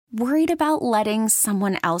Worried about letting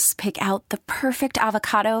someone else pick out the perfect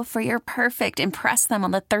avocado for your perfect impress them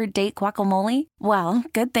on the third date guacamole? Well,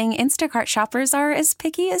 good thing Instacart shoppers are as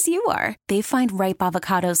picky as you are. They find ripe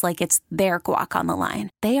avocados like it's their guac on the line.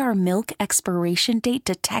 They are milk expiration date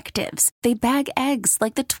detectives. They bag eggs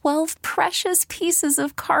like the 12 precious pieces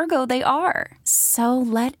of cargo they are. So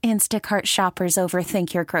let Instacart shoppers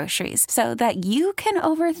overthink your groceries so that you can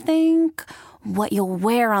overthink what you'll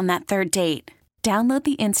wear on that third date. Download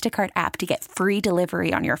the Instacart app to get free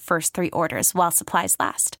delivery on your first 3 orders while supplies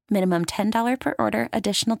last. Minimum $10 per order.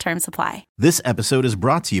 Additional terms apply. This episode is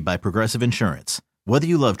brought to you by Progressive Insurance. Whether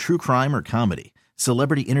you love true crime or comedy,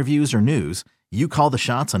 celebrity interviews or news, you call the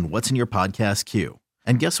shots on what's in your podcast queue.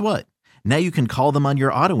 And guess what? Now you can call them on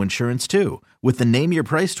your auto insurance too with the Name Your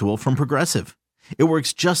Price tool from Progressive. It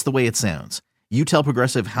works just the way it sounds. You tell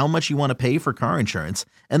Progressive how much you want to pay for car insurance,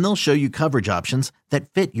 and they'll show you coverage options that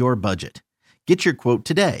fit your budget. Get your quote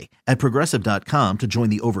today at Progressive.com to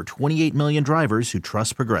join the over 28 million drivers who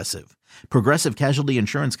trust Progressive. Progressive Casualty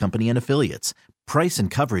Insurance Company and Affiliates. Price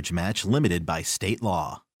and coverage match limited by state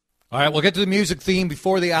law. All right, we'll get to the music theme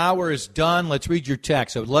before the hour is done. Let's read your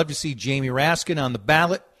text. I would love to see Jamie Raskin on the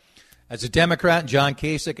ballot as a Democrat and John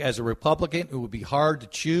Kasich as a Republican. It would be hard to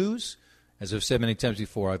choose. As I've said many times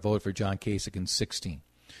before, I voted for John Kasich in 2016.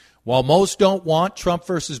 While most don't want Trump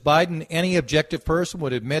versus Biden, any objective person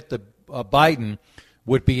would admit that Biden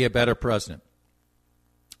would be a better president.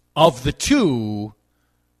 Of the two,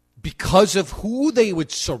 because of who they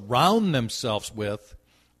would surround themselves with,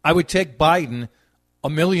 I would take Biden a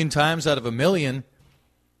million times out of a million,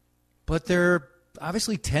 but there are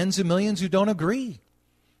obviously tens of millions who don't agree.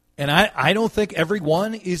 And I don't think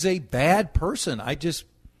everyone is a bad person. I just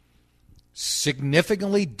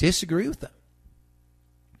significantly disagree with them.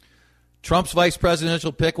 Trump's vice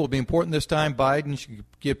presidential pick will be important this time. Biden should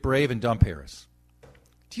get brave and dump Harris.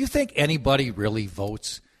 Do you think anybody really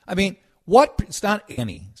votes? I mean, what? It's not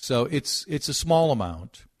any, so it's a small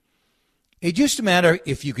amount. It used to matter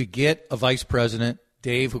if you could get a vice president,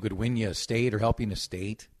 Dave, who could win you a state or help you in a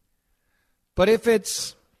state. But if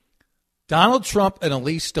it's Donald Trump and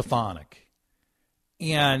Elise Stefanik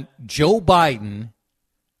and Joe Biden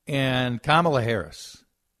and Kamala Harris,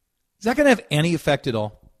 is that going to have any effect at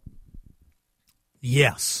all?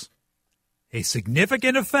 Yes. A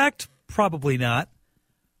significant effect? Probably not.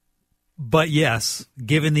 But yes,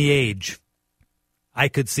 given the age, I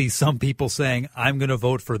could see some people saying, I'm going to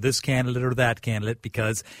vote for this candidate or that candidate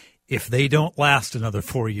because if they don't last another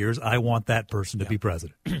 4 years, I want that person to be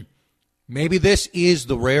president. Maybe this is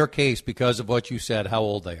the rare case because of what you said, how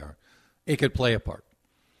old they are. It could play a part.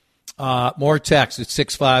 More text at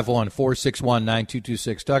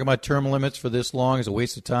 651-461-9226. Talking about term limits for this long is a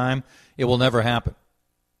waste of time. It will never happen.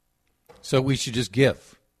 So we should just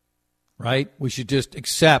give, right? We should just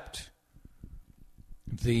accept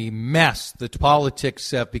the mess that politics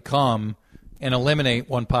have become and eliminate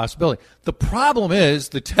one possibility. The problem is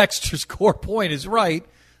the texter's core point is right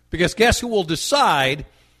because guess who will decide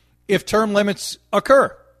if term limits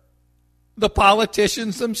occur? The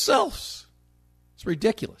politicians themselves. It's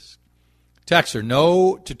ridiculous. Texter,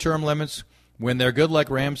 no to term limits. When they're good like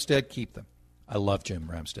Ramstead, keep them. I love Jim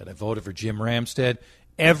Ramstead. I voted for Jim Ramstead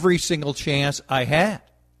every single chance I had.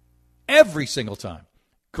 Every single time.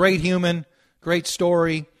 Great human, great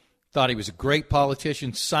story. Thought he was a great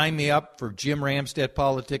politician. Sign me up for Jim Ramstead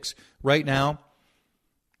politics right now.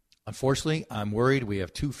 Unfortunately, I'm worried we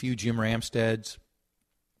have too few Jim Ramsteads.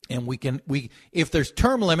 And if there's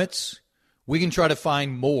term limits, we can try to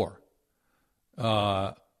find more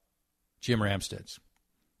Jim Ramsteads.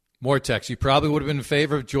 More text. You probably would have been in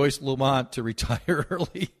favor of Joyce Lamont to retire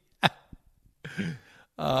early.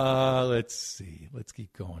 Let's see. Let's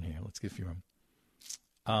keep going here. Let's get a few more.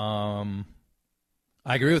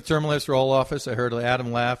 I agree with term limits for all office. I heard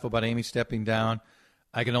Adam laugh about Amy stepping down.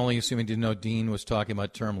 I can only assume he didn't know Dean was talking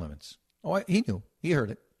about term limits. Oh, he knew. He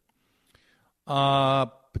heard it.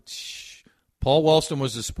 But Paul Wellstone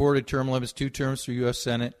was a supported term limits, 2 terms for U.S.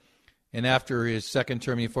 Senate. And after his second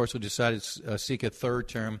term, he unfortunately decided to seek a third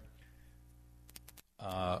term,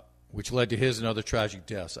 which led to his and other tragic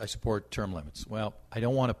deaths. I support term limits. Well, I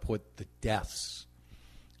don't want to put the deaths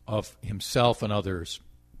of himself and others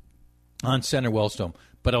on Senator Wellstone,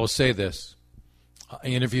 but I will say this. I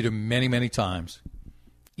interviewed him many, many times.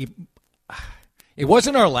 It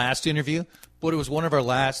wasn't our last interview, but it was one of our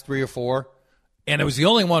last 3 or 4, and it was the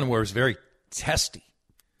only one where it was very testy.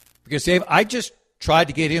 Because, Dave, I just tried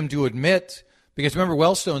to get him to admit, because remember,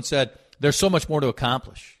 Wellstone said, there's so much more to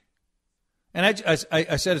accomplish. And I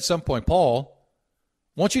said at some point, Paul,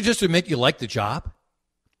 won't you just admit you like the job?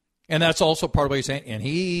 And that's also part of what he's saying. And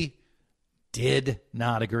he did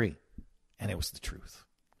not agree. And it was the truth.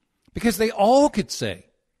 Because they all could say,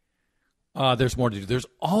 there's more to do. There's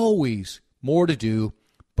always more to do,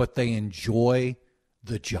 but they enjoy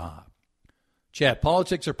the job. Chad,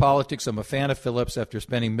 politics are politics. I'm a fan of Phillips after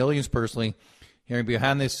spending millions personally, hearing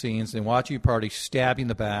behind the scenes and watching your party stab you in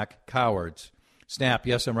the back. Cowards. Snap,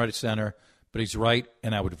 yes, I'm right at center, but he's right,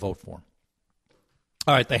 and I would vote for him.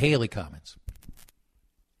 All right, the Haley comments.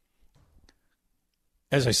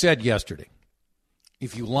 As I said yesterday,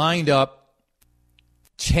 if you lined up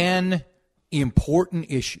 10 important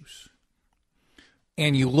issues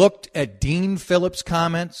and you looked at Dean Phillips'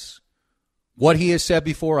 comments, what he has said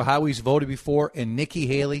before or how he's voted before, and Nikki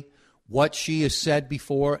Haley, what she has said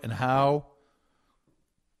before and how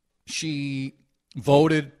she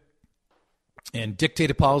voted and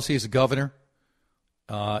dictated policy as a governor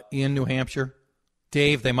in New Hampshire,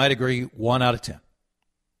 Dave, they might agree 1 out of 10.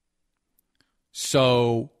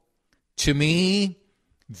 So, to me,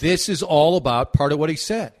 this is all about part of what he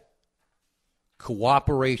said.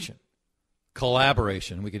 Cooperation,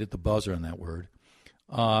 collaboration, we could hit the buzzer on that word,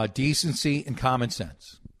 decency and common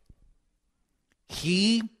sense.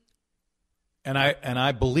 He, and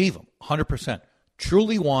I believe him 100%,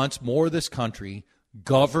 truly wants more of this country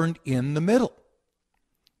governed in the middle.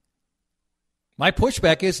 My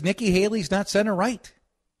pushback is Nikki Haley's not center right.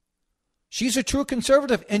 She's a true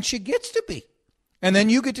conservative, and she gets to be. And then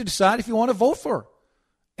you get to decide if you want to vote for her.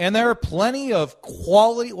 And there are plenty of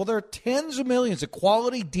quality, well, there are tens of millions of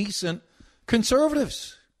quality, decent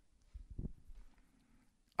conservatives.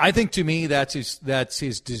 I think to me that's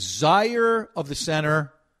his desire of the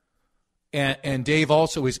center, and Dave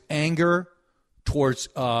also his anger towards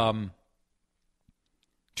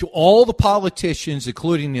to all the politicians,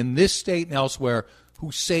 including in this state and elsewhere,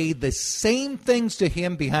 who say the same things to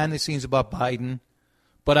him behind the scenes about Biden,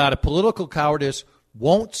 but out of political cowardice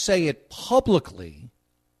won't say it publicly.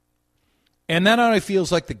 And then it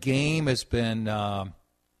feels like the game has been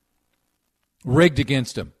rigged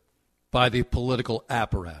against him by the political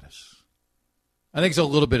apparatus. I think it's a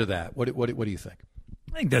little bit of that. What do you think?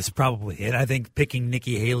 I think that's probably it. I think picking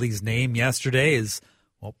Nikki Haley's name yesterday is,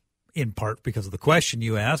 well, in part because of the question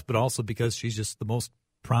you asked, but also because she's just the most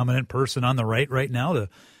prominent person on the right now to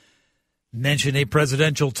mention a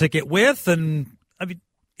presidential ticket with. And, I mean,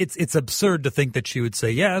 it's absurd to think that she would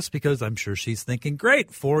say yes, because I'm sure she's thinking,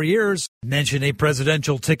 great, 4 years, mention a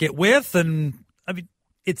presidential ticket with. And, I mean,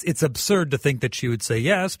 it's absurd to think that she would say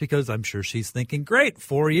yes, because I'm sure she's thinking, great,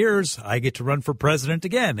 4 years, I get to run for president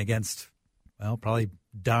again against, well, probably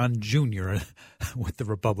Don Jr. with the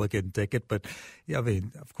Republican ticket. But, yeah, I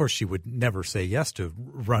mean, of course she would never say yes to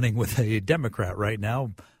running with a Democrat right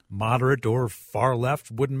now. Moderate or far left,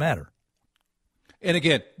 wouldn't matter. And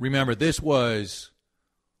again, remember, this was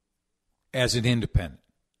as an independent.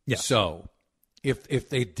 Yeah. So if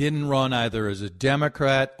they didn't run either as a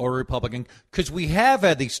Democrat or Republican, because we have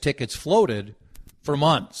had these tickets floated for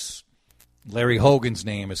months. Larry Hogan's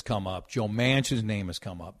name has come up. Joe Manchin's name has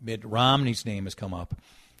come up. Mitt Romney's name has come up.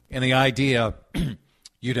 And the idea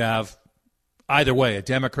you'd have either way, a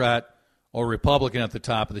Democrat or Republican at the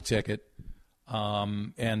top of the ticket,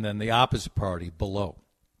 and then the opposite party below.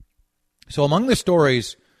 So among the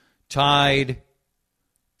stories tied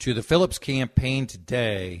to the Phillips campaign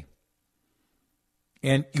today,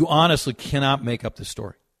 and you honestly cannot make up the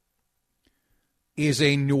story, is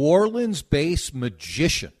a New Orleans-based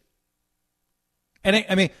magician. And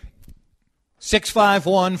I mean,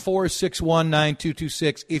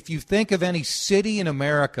 651-461-9226. If you think of any city in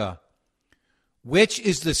America, which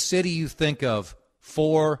is the city you think of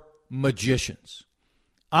for magicians?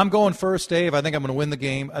 I'm going first, Dave. I think I'm going to win the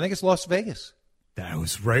game. I think it's Las Vegas. I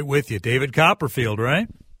was right with you. David Copperfield, right?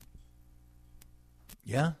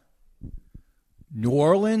 Yeah. New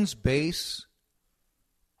Orleans-based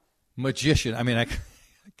magician. I mean, I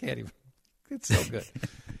can't even. It's so good.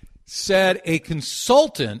 Said a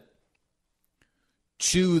consultant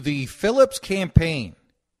to the Phillips campaign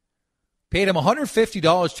paid him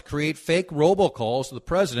 $150 to create fake robocalls to the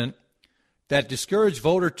president that discouraged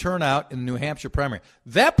voter turnout in the New Hampshire primary.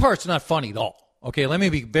 That part's not funny at all. Okay, let me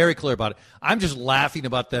be very clear about it. I'm just laughing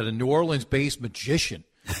about that a New Orleans-based magician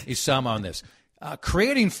is somehow on this.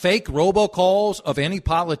 Creating fake robocalls of any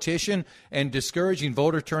politician and discouraging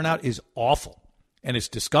voter turnout is awful, and it's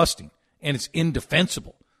disgusting, and it's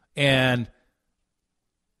indefensible, and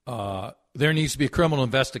there needs to be a criminal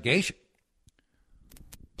investigation.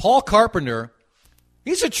 Paul Carpenter,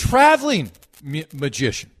 he's a traveling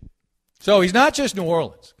magician. So he's not just New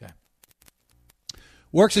Orleans. Okay.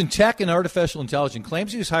 Works in tech and artificial intelligence.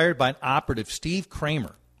 Claims he was hired by an operative, Steve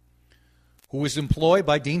Kramer, who was employed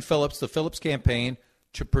by Dean Phillips, the Phillips campaign,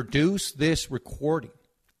 to produce this recording.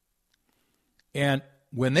 And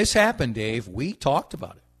when this happened, Dave, we talked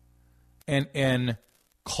about it and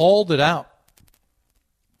called it out.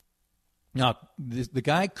 Now, the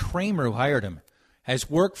guy Kramer who hired him has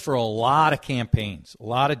worked for a lot of campaigns, a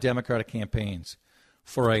lot of Democratic campaigns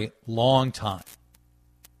for a long time.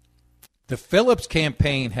 The Phillips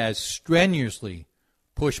campaign has strenuously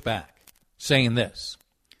pushed back, saying this.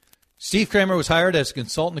 Steve Kramer was hired as a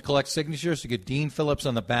consultant to collect signatures to get Dean Phillips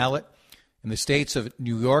on the ballot in the states of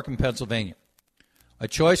New York and Pennsylvania. A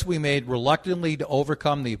choice we made reluctantly to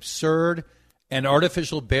overcome the absurd and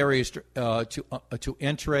artificial barriers to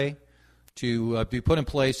entry to be put in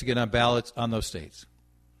place to get on ballots on those states.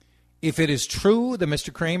 If it is true that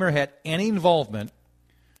Mr. Kramer had any involvement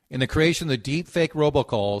in the creation of the deep fake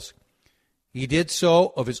robocalls, he did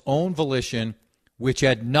so of his own volition, which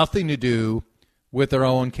had nothing to do with their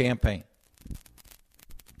own campaign.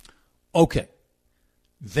 Okay.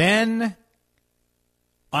 Then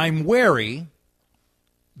I'm wary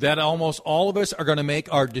that almost all of us are going to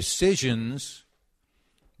make our decisions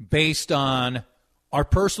based on our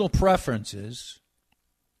personal preferences,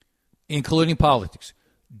 including politics.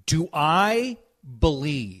 Do I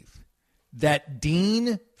believe that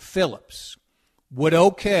Dean Phillips would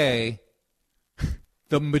okay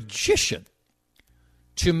the magician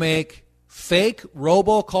to make fake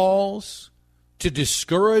robocalls to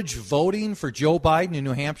discourage voting for Joe Biden in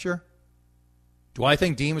New Hampshire? Do I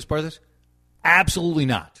think Dean was part of this? Absolutely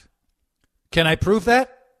not. Can I prove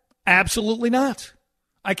that? Absolutely not.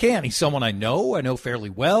 I can't. He's someone I know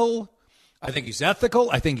fairly well. I think he's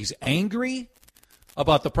ethical. I think he's angry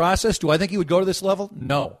about the process. Do I think he would go to this level?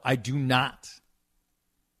 No, I do not.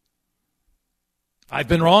 I've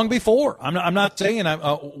been wrong before. I'm not saying I'm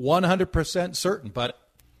 100% certain, but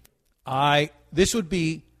this would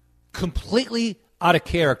be completely out of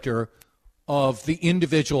character of the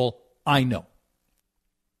individual I know.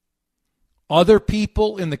 Other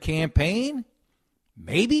people in the campaign,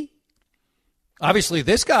 maybe. Obviously,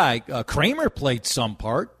 this guy, Kramer, played some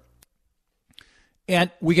part.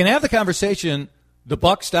 And we can have the conversation, the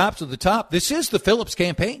buck stops at the top. This is the Phillips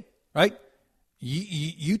campaign, right?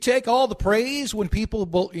 You take all the praise when people,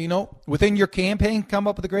 within your campaign come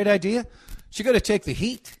up with a great idea. So you got to take the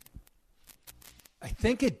heat. I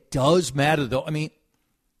think it does matter, though. I mean,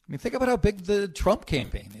 think about how big the Trump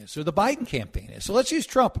campaign is or the Biden campaign is. So let's use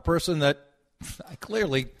Trump, a person that I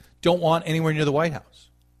clearly don't want anywhere near the White House.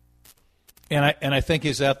 And I think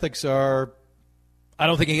his ethics are, I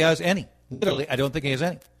don't think he has any. Literally, I don't think he has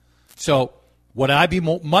any. So would I be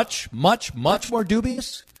much, much, much more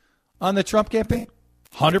dubious on the Trump campaign?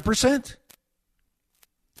 100%.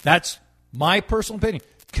 That's my personal opinion.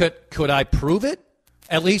 Could I prove it?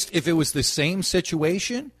 At least if it was the same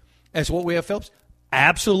situation as what we have Phillips?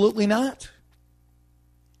 Absolutely not.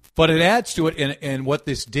 But it adds to it, and what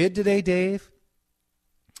this did today, Dave,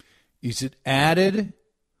 is it added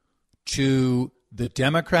to the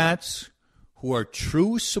Democrats who are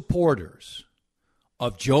true supporters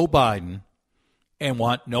of Joe Biden and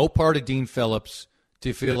want no part of Dean Phillips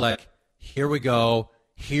to feel like, here we go,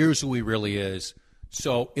 here's who he really is.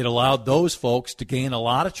 So it allowed those folks to gain a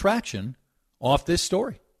lot of traction off this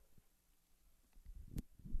story.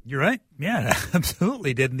 You're right. Yeah,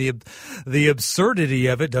 absolutely did. And the absurdity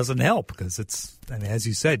of it doesn't help because it's, as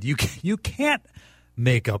you said, you can't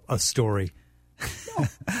make up a story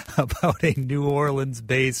about a New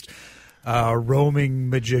Orleans-based roaming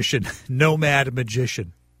magician, nomad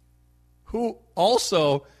magician. Who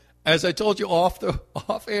also, as I told you off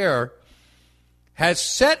air, has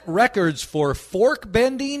set records for fork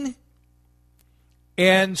bending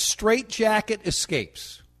and straitjacket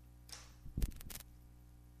escapes.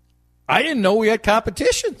 I didn't know we had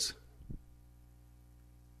competitions.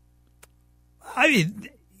 I mean,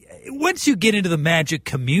 once you get into the magic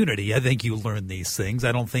community, I think you learn these things.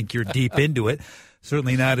 I don't think you're deep into it.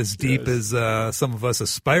 Certainly not as deep as some of us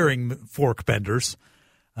aspiring fork benders.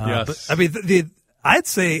 Yes. But I mean, I'd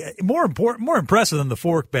say more impressive than the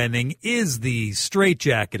fork bending is the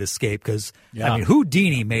straitjacket escape because I mean,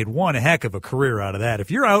 Houdini made one heck of a career out of that.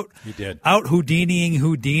 If you're out Houdiniing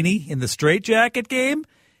Houdini in the straitjacket game,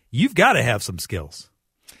 you've got to have some skills.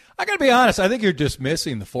 I got to be honest. I think you're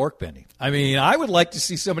dismissing the fork bending. I mean, I would like to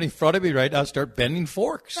see somebody in front of me right now start bending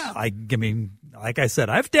forks. I mean, like I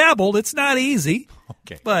said, I've dabbled. It's not easy.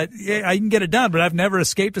 Okay. But yeah, I can get it done, but I've never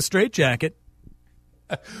escaped a straitjacket.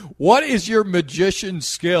 What is your magician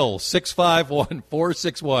skill?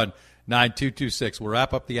 651-461-9226. We'll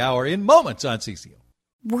wrap up the hour in moments on CCO.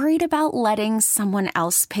 Worried about letting someone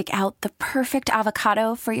else pick out the perfect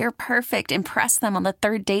avocado for your perfect impress them on the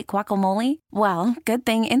third date guacamole? Well, good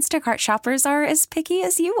thing Instacart shoppers are as picky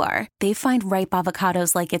as you are. They find ripe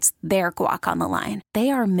avocados like it's their guac on the line.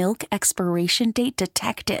 They are milk expiration date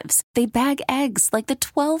detectives. They bag eggs like the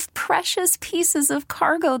 12 precious pieces of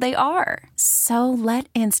cargo they are. So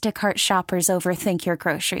let Instacart shoppers overthink your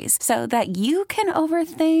groceries so that you can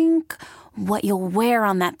overthink what you'll wear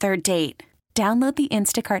on that third date. Download the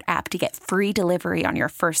Instacart app to get free delivery on your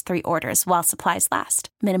first 3 orders while supplies last.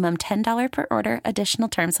 Minimum $10 per order. Additional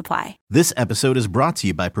terms apply. This episode is brought to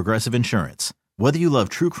you by Progressive Insurance. Whether you love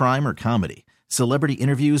true crime or comedy, celebrity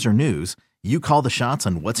interviews or news, you call the shots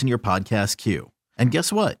on what's in your podcast queue. And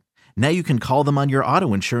guess what? Now you can call them on your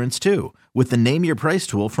auto insurance too with the Name Your Price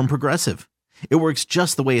tool from Progressive. It works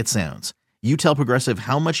just the way it sounds. You tell Progressive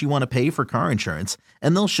how much you want to pay for car insurance,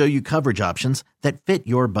 and they'll show you coverage options that fit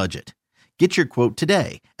your budget. Get your quote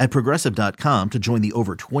today at Progressive.com to join the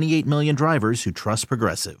over 28 million drivers who trust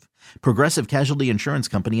Progressive. Progressive Casualty Insurance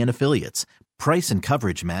Company and Affiliates. Price and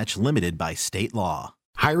coverage match limited by state law.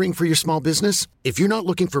 Hiring for your small business? If you're not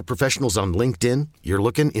looking for professionals on LinkedIn, you're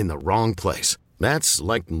looking in the wrong place. That's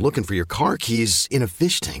like looking for your car keys in a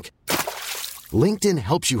fish tank. LinkedIn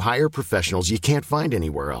helps you hire professionals you can't find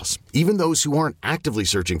anywhere else, even those who aren't actively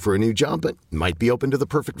searching for a new job but might be open to the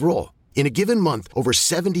perfect role. In a given month, over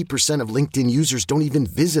 70% of LinkedIn users don't even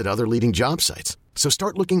visit other leading job sites. So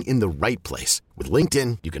start looking in the right place. With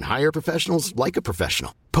LinkedIn, you can hire professionals like a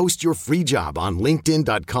professional. Post your free job on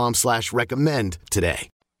linkedin.com/recommend today.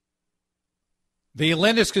 The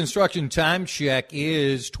Lindis Construction time check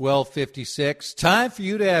is 12:56. Time for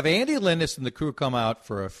you to have Andy Lindis and the crew come out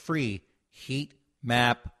for a free heat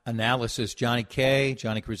map analysis. Johnny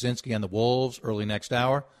Krasinski and the Wolves early next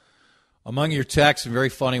hour. Among your texts, and very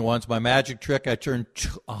funny ones, my magic trick, I turned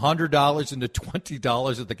 $100 into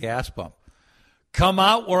 $20 at the gas pump. Come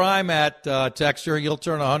out where I'm at, texter. You'll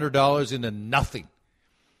turn $100 into nothing.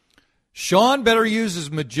 Sean better use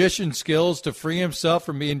his magician skills to free himself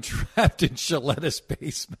from being trapped in Shaletta's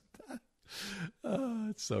basement. Oh,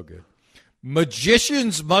 it's so good.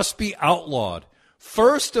 Magicians must be outlawed.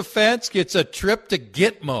 First offense gets a trip to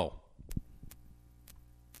Gitmo.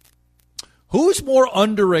 Who's more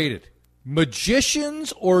underrated?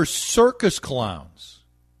 Magicians or circus clowns?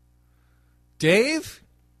 Dave,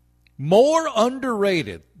 more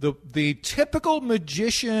underrated, the typical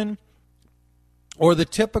magician or the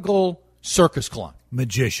typical circus clown?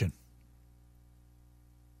 Magician.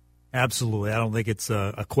 Absolutely. I don't think it's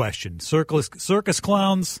a question. Circus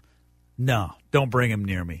clowns, no, don't bring them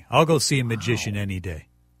near me. I'll go see a magician any day.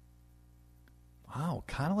 Wow,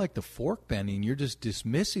 kind of like the fork bending. You're just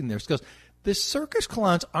dismissing their skills. The circus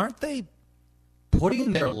clowns, aren't they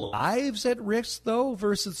putting their lives at risk, though,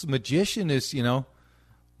 versus the magician is,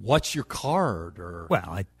 what's your card? Or,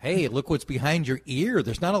 hey, look what's behind your ear.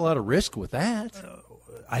 There's not a lot of risk with that.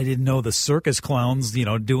 I didn't know the circus clowns,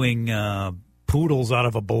 doing poodles out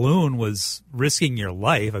of a balloon was risking your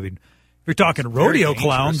life. I mean, if you're talking rodeo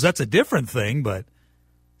clowns, that's a different thing, but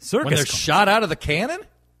circus when they're shot out of the cannon?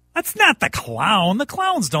 That's not the clown. The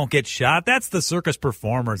clowns don't get shot. That's the circus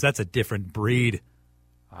performers. That's a different breed.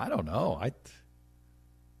 I don't know.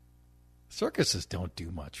 Circuses don't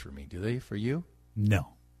do much for me, do they? For you?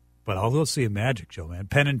 No. But I'll go see a magic show, man.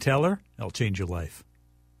 Penn and Teller, it'll change your life.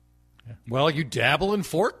 Yeah. Well, you dabble in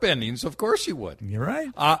fork bending, so of course you would. You're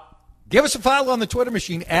right. Give us a follow on the Twitter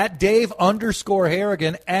machine at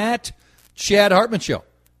Dave_Harrigan, at Chad Hartman Show.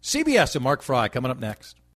 CBS and Mark Fry coming up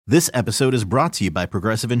next. This episode is brought to you by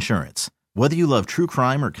Progressive Insurance. Whether you love true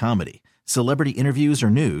crime or comedy, celebrity interviews or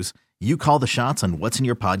news, you call the shots on what's in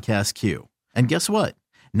your podcast queue. And guess what?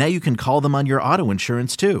 Now you can call them on your auto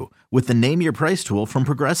insurance too with the Name Your Price tool from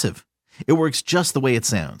Progressive. It works just the way it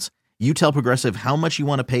sounds. You tell Progressive how much you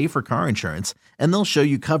want to pay for car insurance, and they'll show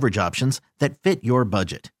you coverage options that fit your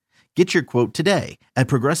budget. Get your quote today at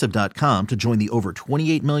Progressive.com to join the over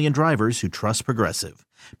 28 million drivers who trust Progressive.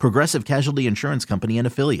 Progressive Casualty Insurance Company and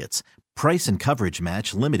Affiliates. Price and coverage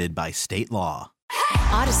match limited by state law.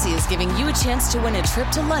 Odyssey is giving you a chance to win a trip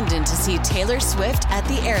to London to see Taylor Swift at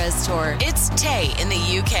the Eras Tour. It's Tay in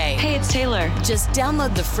the UK. Hey, it's Taylor. Just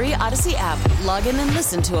download the free Odyssey app, log in and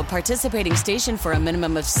listen to a participating station for a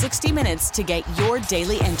minimum of 60 minutes to get your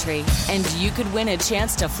daily entry. And you could win a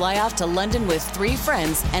chance to fly off to London with 3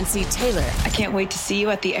 friends and see Taylor. I can't wait to see you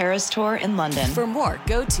at the Eras Tour in London. For more,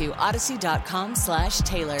 go to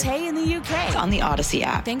odyssey.com/Taylor. Tay in the UK. It's on the Odyssey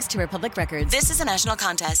app. Thanks to Republic Records. This is a national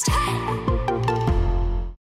contest.